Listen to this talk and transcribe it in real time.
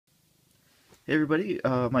Hey everybody,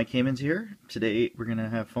 Mike Kamens here. Today we're going to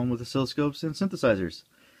have fun with oscilloscopes and synthesizers.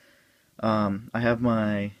 I have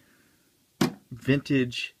my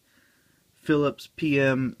vintage Philips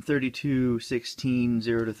PM 3216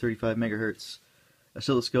 0 to 35 megahertz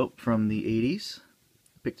oscilloscope from the 80s.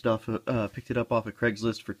 Picked it up off of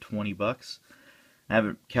Craigslist for 20 bucks. I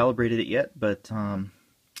haven't calibrated it yet, but for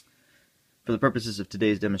the purposes of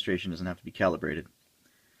today's demonstration it doesn't have to be calibrated.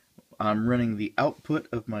 I'm running the output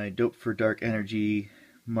of my Doepfer Dark Energy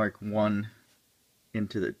Mark I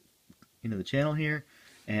into the channel here,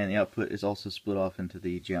 and the output is also split off into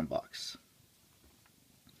the jam box.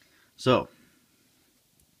 So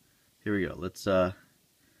here we go. Let's turn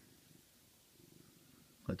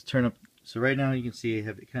up. So right now you can see I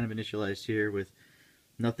have it kind of initialized here with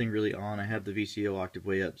nothing really on. I have the VCO octave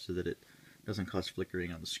way up so that it doesn't cause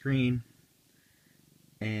flickering on the screen.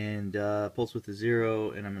 And pulse width is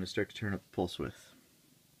 0, and I'm going to start to turn up pulse width.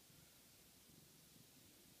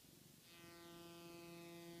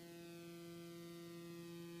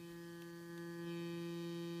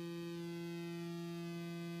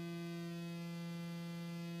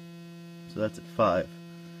 So that's at 5.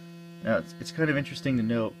 Now it's kind of interesting to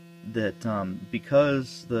note that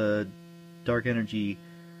because the Dark Energy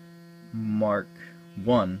Mark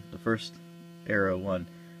I, the first era one,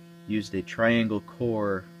 used a triangle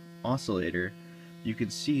core oscillator, you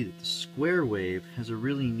can see that the square wave has a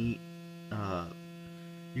really neat,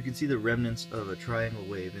 you can see the remnants of a triangle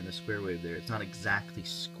wave in the square wave there. It's not exactly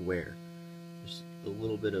square. There's a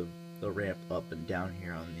little bit of a ramp up and down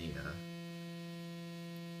here on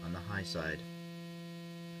the high side.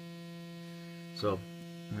 So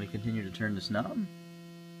I'm going to continue to turn this knob.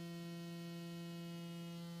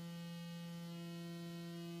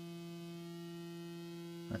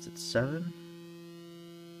 That's at 7,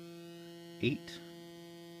 8,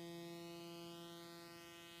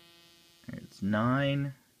 it's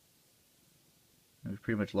 9, we've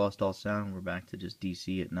pretty much lost all sound, we're back to just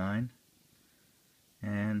DC at 9,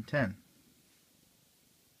 and 10.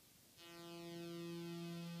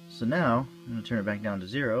 So now, I'm going to turn it back down to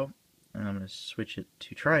 0, and I'm going to switch it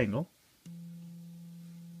to triangle,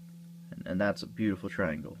 and that's a beautiful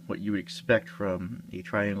triangle, what you would expect from a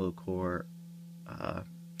triangle core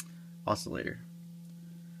oscillator.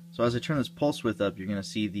 So as I turn this pulse width up, you're going to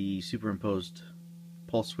see the superimposed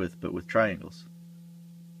pulse width, but with triangles.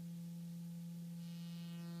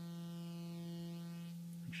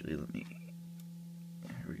 Actually, here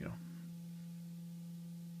we go.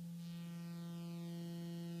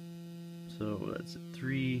 So that's at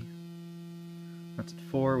 3, that's at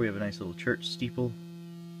 4, we have a nice little church steeple.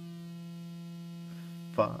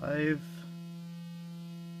 5,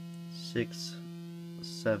 6,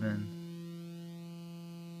 7,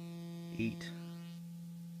 8,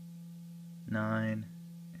 9,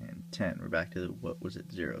 and 10. We're back to what was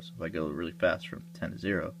at 0. So if I go really fast from 10 to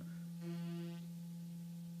 0,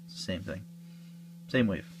 it's the same thing. Same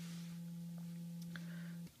wave.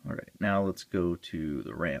 Alright, now let's go to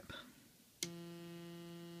the ramp.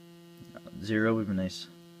 0, we have a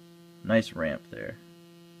nice ramp there.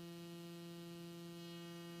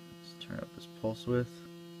 Let's turn up this pulse width.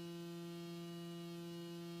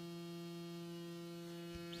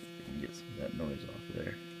 Get some of that noise off of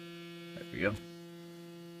there. There we go.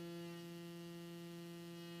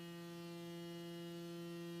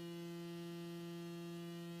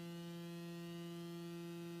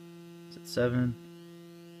 It's at 7,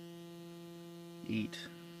 8,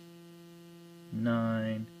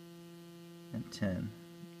 9, and 10.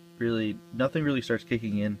 Really, nothing really starts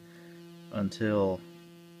kicking in until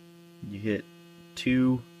you hit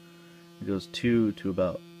 2. It goes 2 to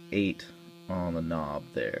about 8 on the knob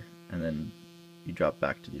there, and then you drop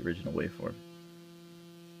back to the original waveform.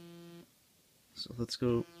 So let's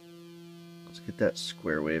get that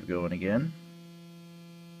square wave going again.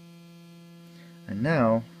 And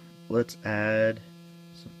now let's add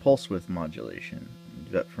some pulse width modulation.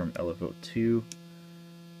 Do that from LFO 2.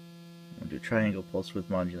 We'll do triangle pulse width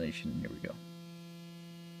modulation. Here we go.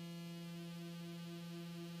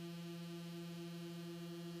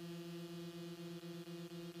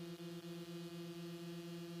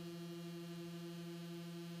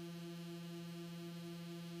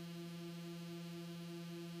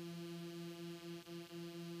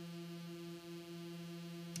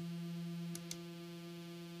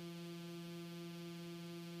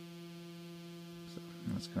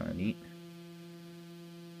 That's kind of neat.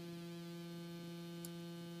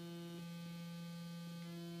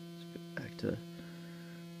 Let's go back to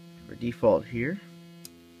our default here.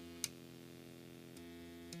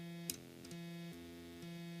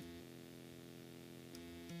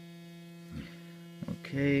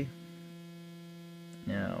 Okay,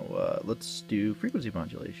 Now let's do frequency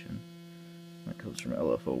modulation. That comes from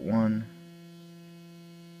LFO1.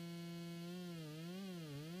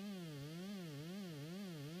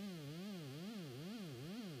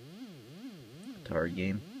 Guitar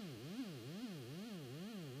gain.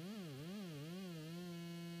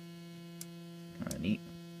 Kinda neat.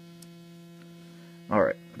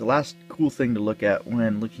 Alright, the last cool thing to look at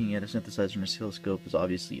when looking at a synthesizer and oscilloscope is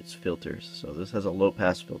obviously its filters. So this has a low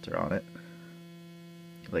pass filter on it.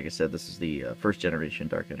 Like I said, this is the first generation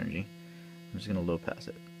dark energy. I'm just going to low pass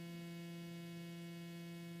it.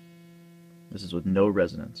 This is with no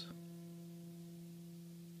resonance.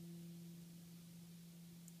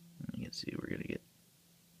 You can see we're going to get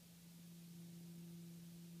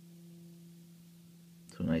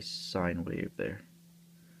a nice sine wave there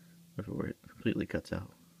before it completely cuts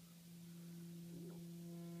out.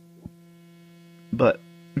 But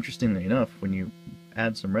interestingly enough, when you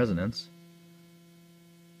add some resonance,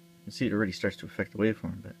 you see it already starts to affect the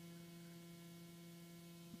waveform, but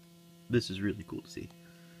this is really cool to see.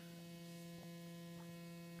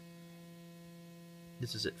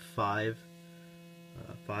 This is at 5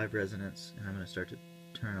 resonance, and I'm going to start to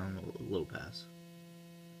turn on the low pass.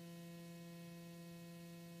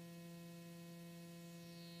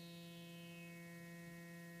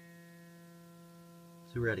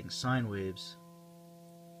 So we're adding sine waves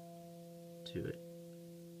to it.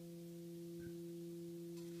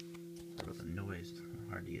 Sorry about the noise, it's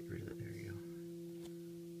hard to get rid of it. There you go.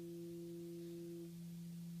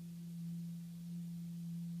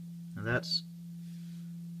 Now that's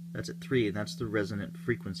at 3, and that's the resonant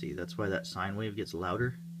frequency. That's why that sine wave gets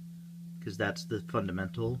louder, because that's the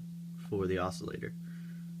fundamental for the oscillator.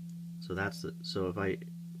 So that's the, so if I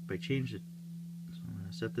change it, so I'm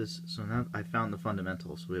going to set this, so now I found the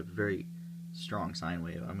fundamental, so we have a very strong sine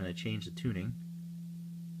wave. I'm going to change the tuning.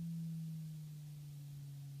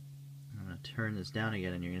 I'm going to turn this down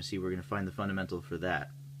again, and you're going to see we're going to find the fundamental for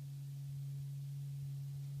that.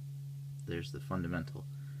 There's the fundamental.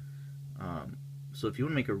 So if you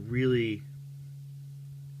want to make a really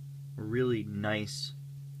nice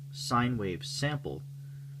sine wave sample,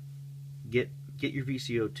 get your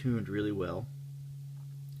VCO tuned really well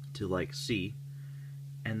to like C,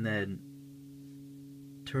 and then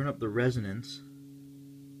turn up the resonance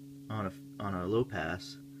on a low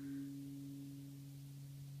pass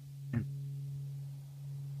and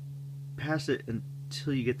pass it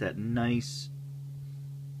until you get that nice,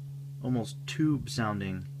 almost tube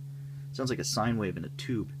sounding. Sounds like a sine wave in a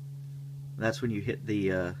tube. That's when you hit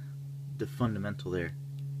the fundamental there.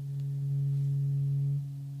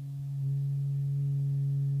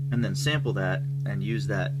 And then sample that and use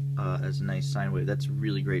that as a nice sine wave. That's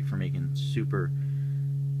really great for making super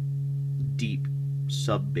deep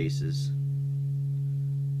sub basses.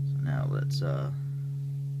 So now let's turn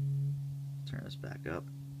this back up.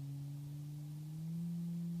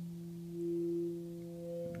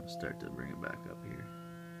 I'll start to bring it back up here.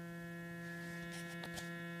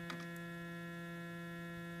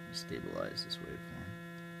 Stabilize this waveform.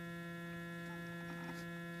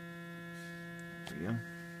 There we go.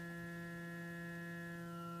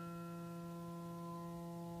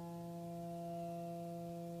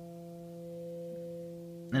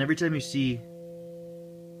 And every time you see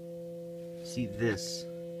this,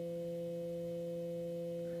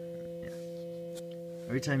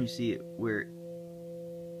 every time you see it where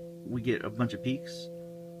we get a bunch of peaks,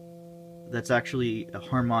 that's actually a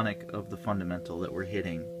harmonic of the fundamental that we're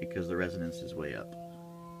hitting because the resonance is way up.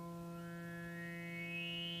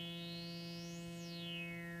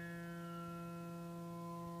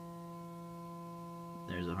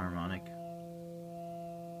 There's a harmonic.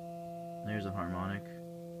 There's a harmonic.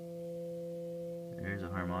 There's a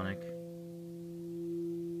harmonic.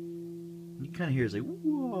 You kind of hear it's like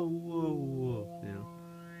whoa, whoa, whoa, you know.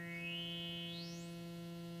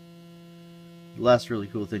 The last really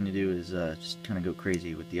cool thing to do is just kind of go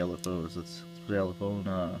crazy with the LFOs. Let's play LFO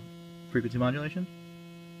and frequency modulation.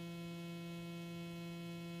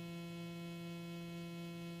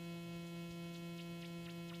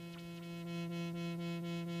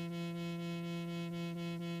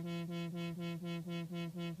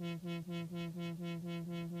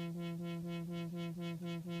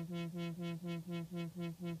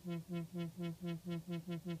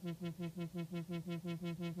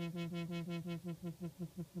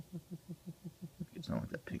 It's not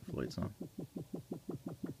like that Pink Floyd song.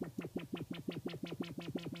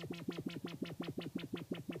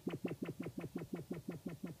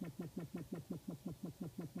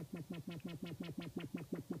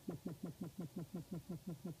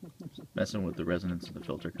 Just messing with the resonance of the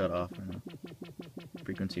filter cutoff and the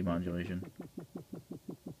frequency modulation.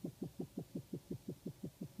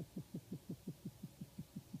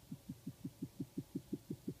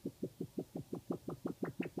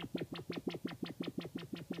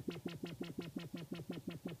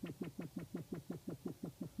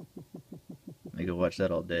 I could watch that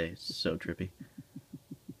all day. It's so trippy.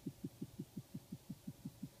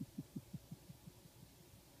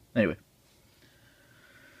 Anyway.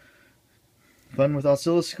 Fun with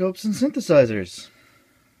oscilloscopes and synthesizers.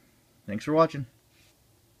 Thanks for watching.